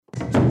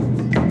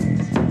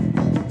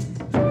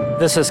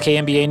This is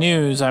KMBA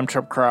News. I'm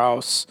Trip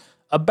Krause.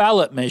 A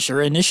ballot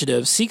measure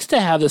initiative seeks to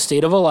have the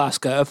state of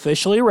Alaska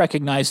officially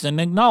recognize and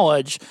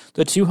acknowledge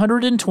the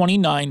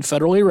 229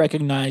 federally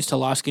recognized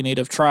Alaska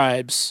Native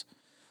tribes.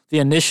 The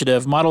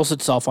initiative models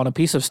itself on a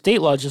piece of state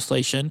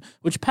legislation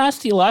which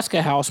passed the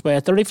Alaska House by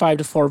a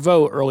 35-4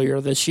 vote earlier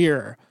this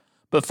year,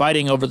 but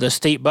fighting over the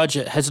state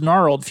budget has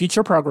gnarled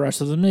future progress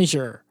of the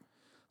measure.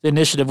 The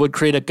initiative would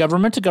create a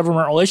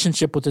government-to-government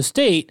relationship with the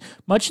state,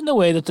 much in the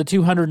way that the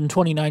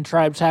 229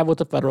 tribes have with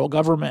the federal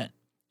government.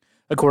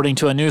 According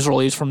to a news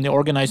release from the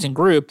organizing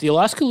group, the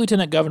Alaska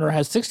Lieutenant Governor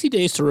has 60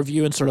 days to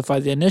review and certify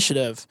the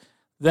initiative.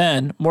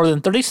 Then, more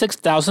than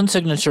 36,000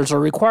 signatures are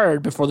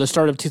required before the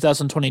start of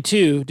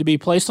 2022 to be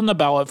placed on the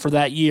ballot for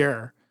that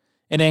year.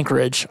 In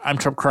Anchorage, I'm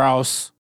Trip Krause.